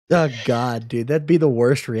Oh God, dude, that'd be the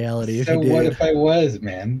worst reality if So you did. what if I was,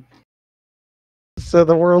 man? So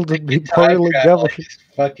the world would be poorly governed. Just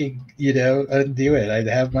fucking, undo it. I'd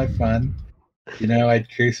have my fun. I'd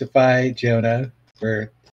crucify Jonah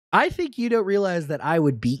for. I think you don't realize that I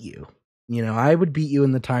would beat you. I would beat you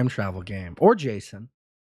in the time travel game, or Jason.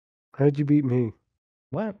 How'd you beat me?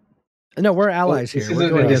 What? No, we're allies here. We're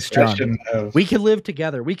going against John. We could live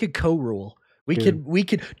together. We could co-rule. We could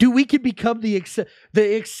become the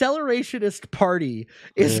accelerationist party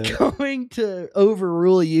is going to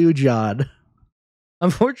overrule you, John.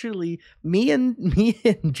 Unfortunately, me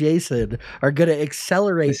and Jason are going to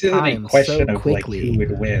accelerate time so quickly. Who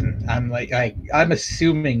would win? I'm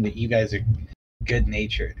assuming that you guys are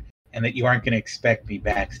good-natured and that you aren't going to expect me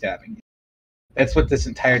backstabbing you. That's what this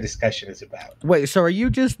entire discussion is about. Wait, so are you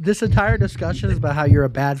this entire discussion is about how you're a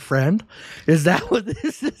bad friend? Is that what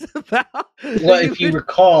this is about? Well, if you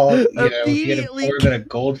recall, if you had more than a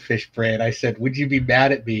goldfish brain, I said, would you be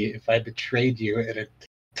mad at me if I betrayed you in a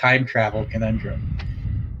time travel conundrum?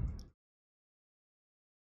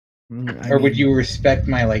 Or would you respect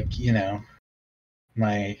my,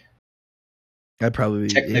 my I'd probably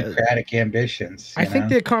technocratic ambitions? I think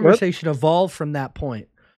the conversation evolved from that point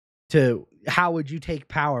to how would you take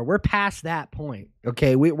power? We're past that point.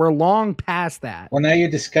 Okay, we're long past that. Well, now you're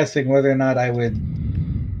discussing whether or not I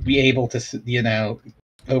would be able to,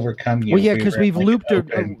 overcome you. Well, yeah, because we've looped.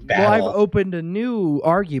 I've opened a new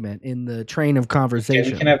argument in the train of conversation.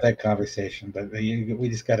 Okay, we can have that conversation, but we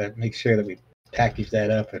just got to make sure that we package that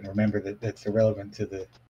up and remember that that's irrelevant to the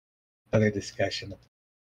other discussion.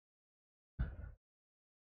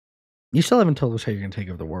 You still haven't told us how you're going to take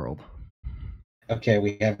over the world. Okay,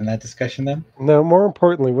 we having that discussion then? No, more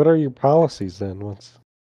importantly, what are your policies then once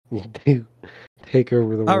you do take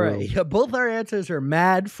over the world? All right, both our answers are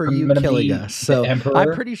mad for you killing us. So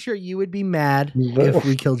I'm pretty sure you would be mad if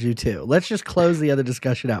we killed you too. Let's just close the other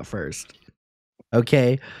discussion out first.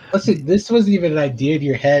 Okay? Listen, this wasn't even an idea in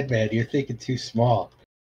your head, man. You're thinking too small.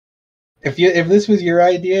 If this was your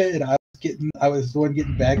idea and I was the one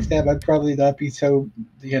getting backstabbed, I'd probably not be so,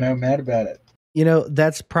 mad about it.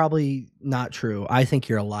 That's probably not true. I think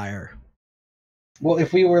you're a liar. Well,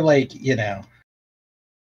 if we were if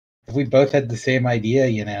we both had the same idea,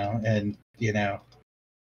 and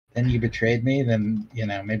then you betrayed me, then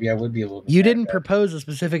maybe I would be a little bit. You didn't propose a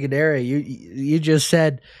specific scenario. You just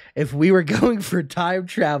said if we were going for time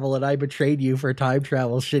travel and I betrayed you for time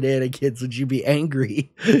travel shenanigans, would you be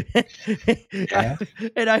angry? Yeah.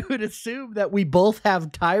 And I would assume that we both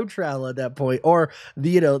have time travel at that point, or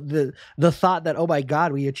the thought that, oh my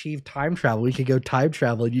God, we achieved time travel. We could go time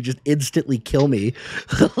travel, and you just instantly kill me.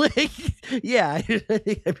 Yeah, I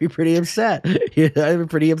think I'd be pretty upset. I'd be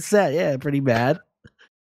pretty upset. Yeah, pretty mad.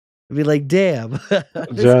 I'd be like, damn.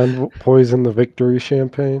 John poisoned the victory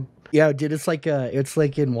champagne. Yeah, dude, it's like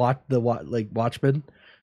in Watchmen,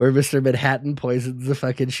 where Mr. Manhattan poisons the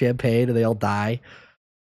fucking champagne and they all die.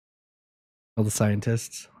 All the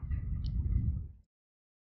scientists.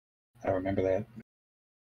 I remember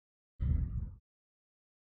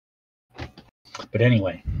that. But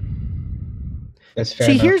anyway, that's fair.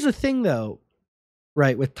 See, enough. Here's the thing, though,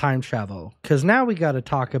 right, with time travel, because now we got to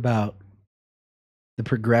talk about the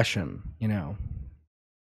progression,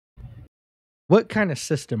 What kind of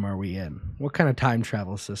system are we in? What kind of time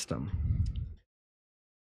travel system?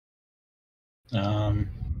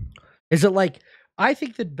 Is it like, I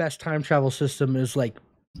think the best time travel system is like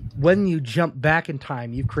when you jump back in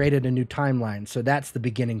time, you've created a new timeline. So that's the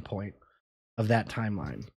beginning point of that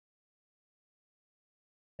timeline.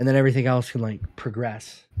 And then everything else can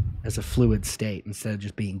progress as a fluid state instead of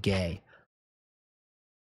just being gay.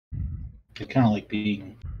 It's kind of like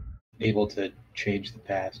being able to change the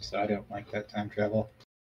past, so I don't like that time travel.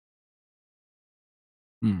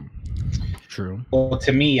 True. Well,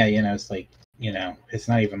 to me, it's like, it's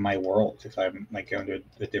not even my world if I'm going to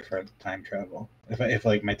a different time travel. If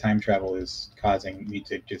my time travel is causing me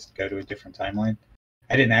to just go to a different timeline,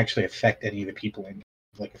 I didn't actually affect any of the people in,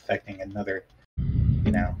 affecting another,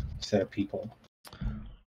 set of people.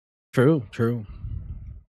 True.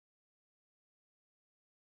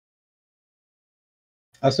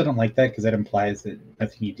 I also don't like that because that implies that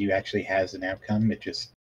nothing you do actually has an outcome. You're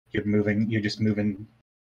just moving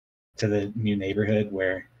to the new neighborhood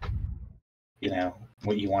where,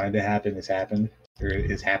 what you wanted to happen has happened or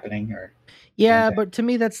is happening. Or yeah, but to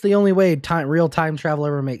me, that's the only way real time travel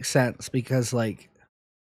ever makes sense, because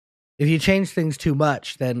if you change things too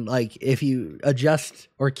much, then if you adjust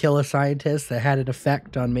or kill a scientist that had an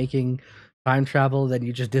effect on making time travel, then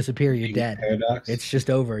you just disappear. You're dead. Paradox. It's just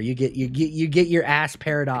over. You get your ass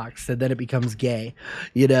paradox, and then it becomes gay.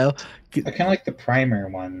 You know. I kind of like the primer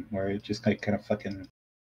one where it just like kind of fucking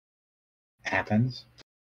happens.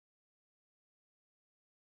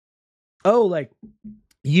 Oh, like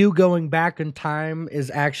you going back in time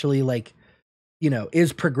is actually like,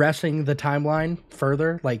 is progressing the timeline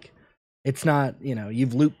further. Like, it's not,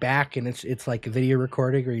 you've looped back and it's like a video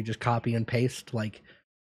recording, or you just copy and paste like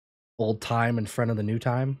old time in front of the new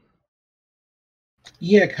time.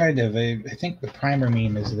 Yeah, kind of. I think the primer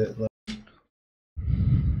meme is that. Like,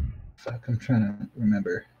 fuck, I'm trying to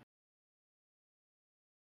remember.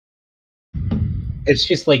 It's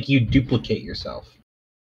just like you duplicate yourself.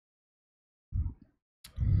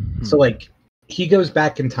 So like he goes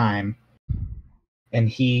back in time and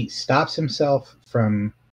he stops himself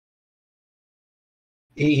from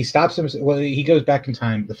he goes back in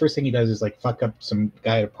time. The first thing he does is like fuck up some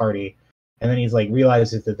guy at a party, and then he's like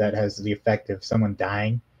realizes that has the effect of someone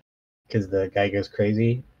dying because the guy goes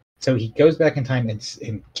crazy. So he goes back in time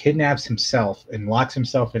and kidnaps himself and locks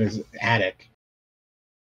himself in his attic.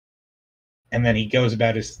 And then he goes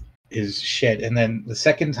about his shit. And then the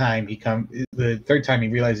third time he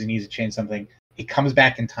realizes he needs to change something. He comes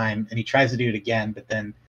back in time and he tries to do it again, but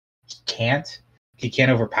then he can't. He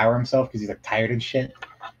can't overpower himself because he's like tired and shit.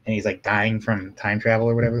 And he's like dying from time travel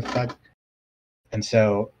or whatever the fuck. And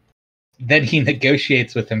so then he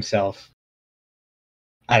negotiates with himself.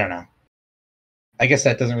 I don't know. I guess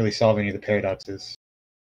that doesn't really solve any of the paradoxes.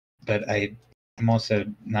 But I'm also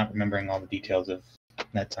not remembering all the details of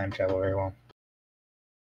that time travel very well.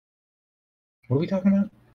 What are we talking about?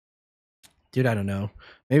 Dude, I don't know.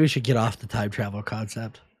 Maybe we should get off the time travel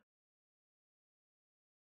concept.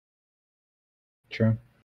 True.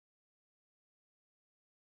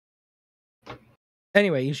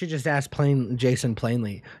 Anyway, you should just ask Jason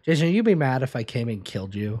plainly. Jason, you'd be mad if I came and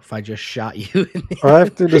killed you, if I just shot you?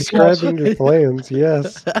 After describing your plans,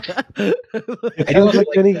 yes. It sounds like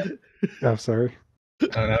any... I'm sorry.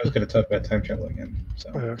 I was going to talk about time travel again, so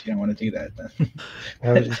if you don't want to do that, then...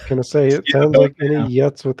 I was just going to say, it sounds like any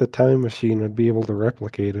Yutz with a time machine would be able to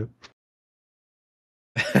replicate it.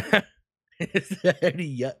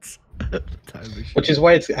 Any Yutz. Which is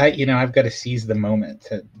why I've got to seize the moment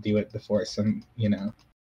to do it before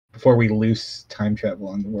before we loose time travel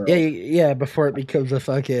on the world. Yeah, before it becomes a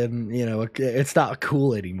fucking, it's not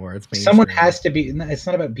cool anymore. It's mainstream. Someone has to be. It's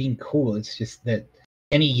not about being cool. It's just that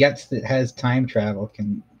any Yutz that has time travel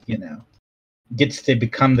can, gets to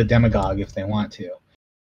become the demagogue if they want to.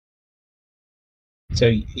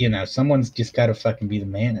 So someone's just got to fucking be the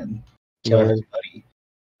man and kill everybody.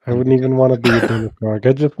 I wouldn't even want to be a demagogue.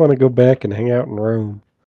 I just want to go back and hang out in Rome.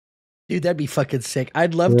 Dude, that'd be fucking sick.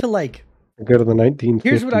 I'd love to go to the 1950s.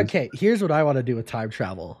 Here's what I want to do with time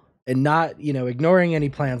travel, and not ignoring any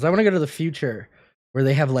plans. I want to go to the future where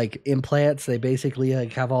they have like implants. They basically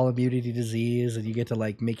like have all immunity disease, and you get to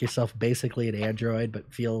like make yourself basically an android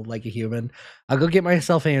but feel like a human. I'll go get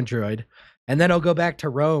myself android, and then I'll go back to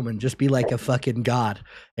Rome and just be like a fucking god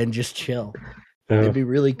and just chill. It'd be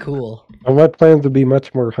really cool. Well, my plans would be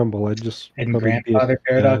much more humble. I'd just grandfather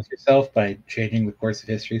paradox yourself by changing the course of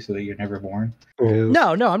history so that you're never born. Yeah.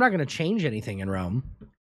 No, I'm not going to change anything in Rome.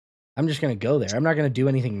 I'm just going to go there. I'm not going to do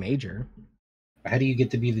anything major. How do you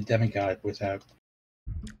get to be the demigod without?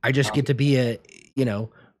 I just get to be a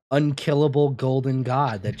unkillable golden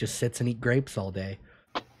god that just sits and eats grapes all day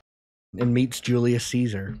and meets Julius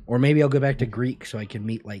Caesar. Or maybe I'll go back to Greek so I can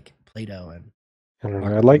meet like Plato and. I don't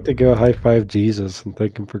know. I'd like to go high five Jesus and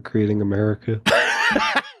thank him for creating America.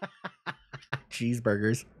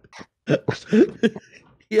 Cheeseburgers.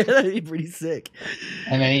 Yeah, that'd be pretty sick.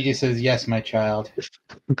 And then he just says, "Yes, my child."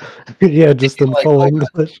 Yeah, just in full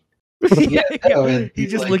English. Yeah, he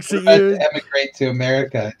just looks at you. Emigrate to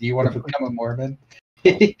America. Do you want to become a Mormon?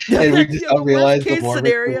 And we just don't realize the Mormon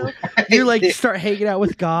scenario. You like start hanging out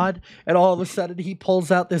with God, and all of a sudden he pulls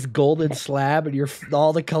out this golden slab, and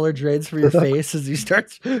all the color drains from your face as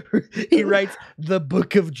he writes the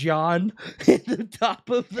Book of John at the top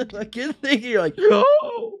of the fucking thing. You're like,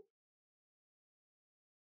 oh.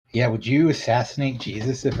 Yeah, would you assassinate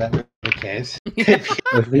Jesus if that were the case? If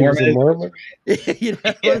he was a Mormon? You'd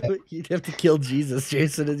have to kill Jesus,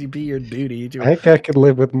 Jason, as you be your duty. I think I could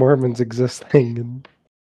live with Mormons existing,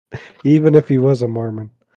 even if he was a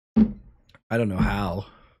Mormon. I don't know how.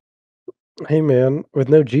 Hey, man, with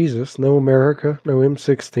no Jesus, no America, no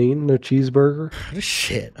M16, no cheeseburger.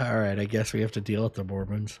 Shit. All right, I guess we have to deal with the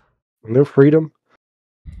Mormons. No freedom.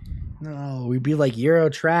 No, we'd be like Euro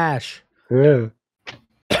trash. Yeah.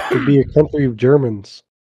 It'd be a country of Germans.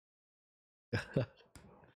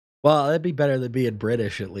 Well, that'd be better than being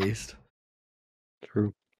British, at least.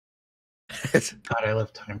 True. God, I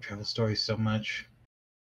love time travel stories so much.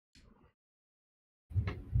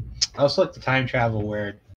 I also like the time travel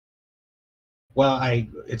where, well,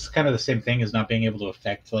 it's kind of the same thing as not being able to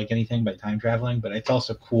affect like anything by time traveling, but it's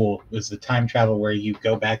also cool is the time travel where you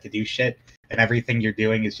go back to do shit and everything you're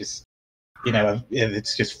doing is just,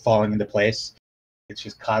 it's just falling into place. It's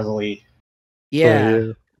just causally.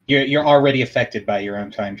 Yeah. You're already affected by your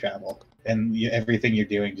own time travel, and everything you're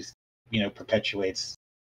doing just perpetuates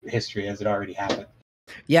history as it already happened.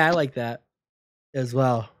 Yeah, I like that as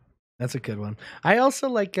well. That's a good one. I also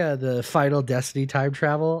like the Final Destiny time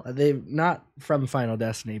travel. They not from Final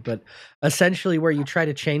Destiny, but essentially where you try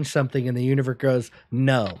to change something and the universe goes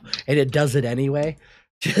no, and it does it anyway,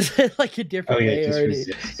 just like a different way. Just or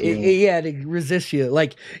resists it resists you.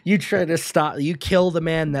 Like you try to stop, you kill the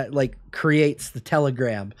man that like creates the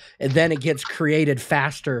telegram, and then it gets created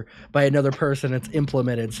faster by another person. It's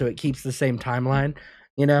implemented, so it keeps the same timeline.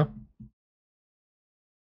 Mm-hmm.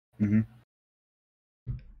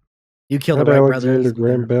 You kill the Wright brothers.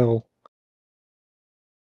 Graham Bell.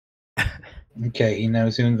 Okay, he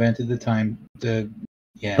knows who invented the time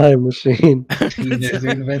machine. He knows who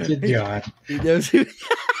invented John. He knows who.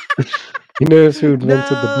 He knows who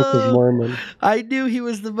invented the Book of Mormon. I knew he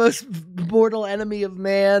was the most mortal enemy of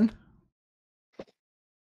man.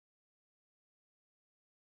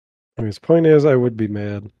 His point is, I would be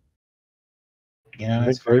mad.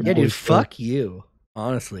 That's fair. Yeah, dude, fuck you.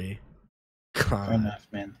 Honestly. Fair enough,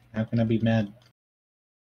 man. How can I be mad?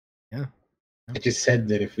 Yeah. I just said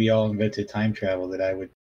that if we all invented time travel, that I would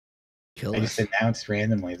kill us. Just announced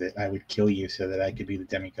randomly that I would kill you so that I could be the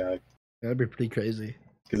demigod. That'd be pretty crazy.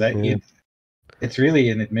 Because it's really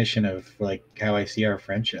an admission of like how I see our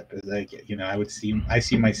friendship. Is like I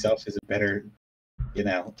see myself as a better,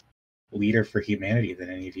 leader for humanity than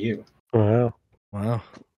any of you. Wow.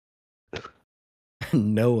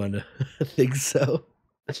 No one thinks so.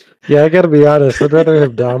 Yeah, I gotta be honest. I'd rather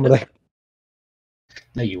have Dominic.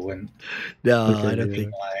 No, you wouldn't. No, I don't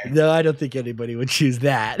think. No, I don't think anybody would choose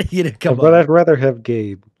that. Come on. But I'd rather have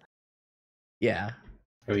Gabe. Yeah.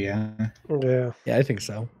 Oh yeah. Yeah. Yeah, I think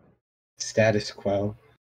so. Status quo.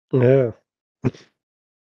 Yeah.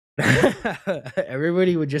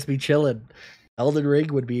 Everybody would just be chilling.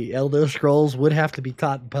 Elder Scrolls would have to be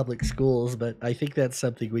taught in public schools, but I think that's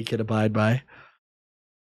something we could abide by.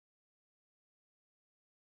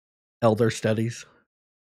 Elder studies.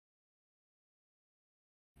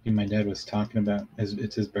 My dad was talking about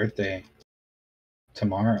it's his birthday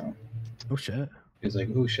tomorrow. Oh shit. He was like,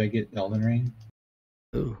 "Oh, should I get Elden Ring?"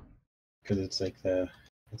 Ooh. Because it's like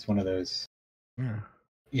it's one of those. Yeah.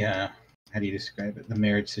 Yeah. How do you describe it? The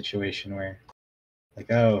marriage situation where,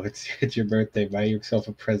 like, oh, it's your birthday, buy yourself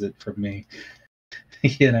a present from me.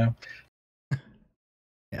 Yeah.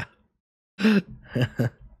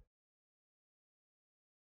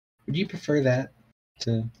 Would you prefer that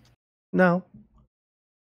to? No.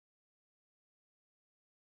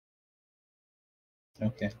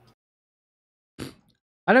 Okay.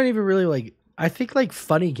 I don't even really I think like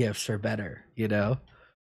funny gifts are better, Than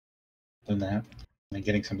that. Like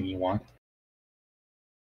getting something you want.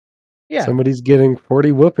 Yeah. Somebody's getting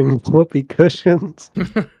 40 whoopee cushions.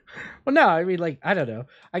 Well, no, I mean, I don't know.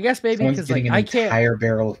 I guess maybe because an entire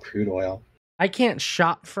barrel of crude oil. I can't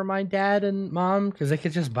shop for my dad and mom because they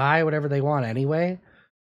could just buy whatever they want anyway.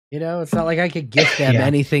 It's not like I could gift them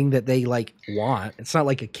anything that they want. It's not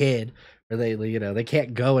like a kid where they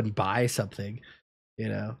can't go and buy something.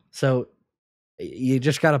 So you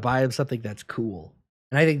just got to buy them something that's cool.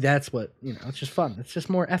 And I think that's what, it's just fun. It's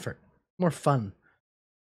just more effort, more fun,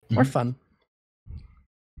 more fun.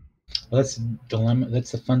 Well, that's the dilemma.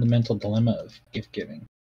 That's the fundamental dilemma of gift giving.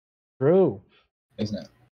 True. Isn't it?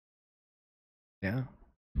 Yeah.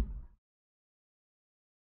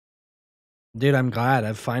 Dude, I'm glad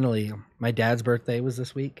my dad's birthday was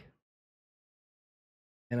this week.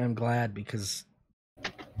 And I'm glad because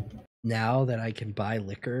now that I can buy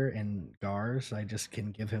liquor and gars, I just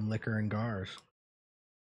can give him liquor and gars.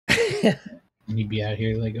 And you'd be out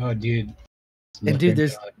here like, oh, dude. And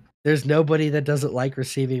dude, there's nobody that doesn't like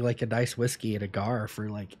receiving a nice whiskey and a gar for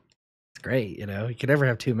it's great, You can never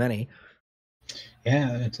have too many.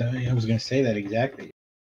 Yeah, I was going to say that exactly.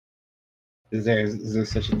 Is there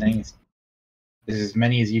such a thing? There's as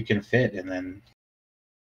many as you can fit, and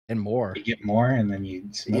more. You get more, and then you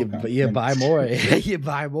smoke. You buy more. You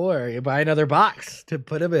buy more. You buy another box to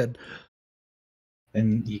put them in.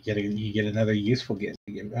 Then you get another useful gift.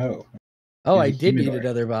 I did need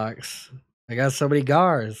another box. I got so many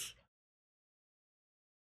gars.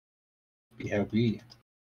 Yeah,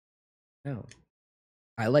 No,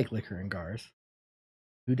 I like liquor and gars.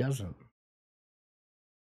 Who doesn't?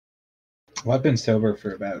 Well, I've been sober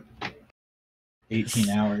for about 18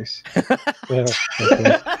 hours. Yeah,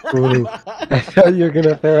 okay. I thought you were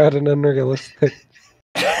gonna throw out an unrealistic.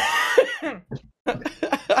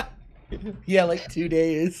 Yeah, like 2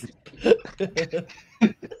 days.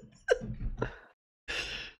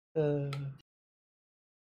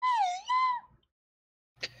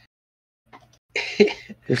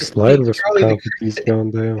 Your slide with competency's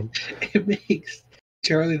going down. It makes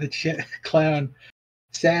Charlie the Clown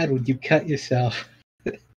sad when you cut yourself.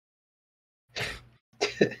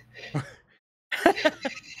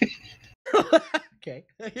 Okay.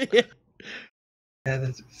 Yeah,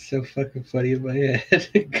 that's so fucking funny in my head.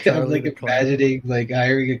 I'm like imagining like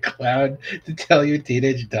hiring a clown to tell your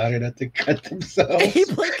teenage daughter not to cut themselves. You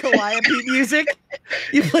play Calliope music?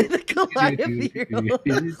 You play the Calliope.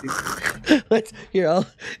 Here, I'll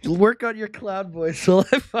work on your clown voice while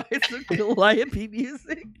I find some Calliope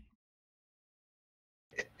music.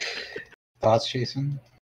 Thoughts, Jason?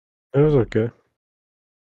 It was okay.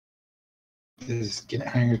 Is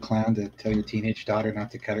hiring a clown to tell your teenage daughter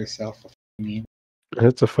not to cut herself mean?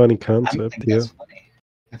 It's a funny concept, yeah. That's funny.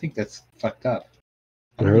 I think that's fucked up.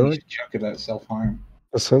 I don't think you should joke about self-harm.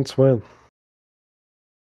 Since when?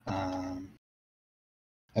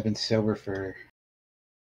 I've been sober for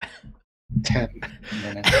 10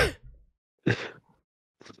 minutes.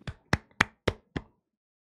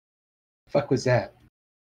 Fuck was that?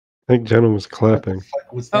 I think Jenna was clapping. What the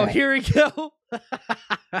fuck was that? Oh, here we go.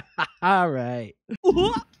 All right.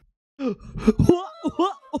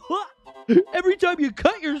 Every time you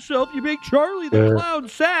cut yourself, you make Charlie the Clown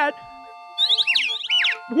sad.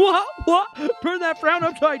 Turn that frown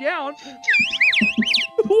upside down.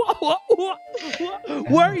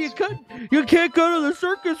 Why are you cutting? You can't go to the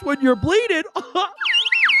circus when you're bleeding.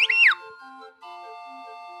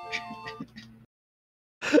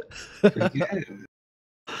 Pretty good.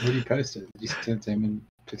 What did you post it? Did you send him in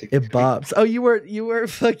particular? It bops. Oh, you were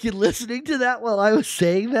fucking listening to that while I was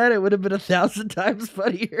saying that? It would have been 1,000 times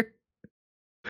funnier.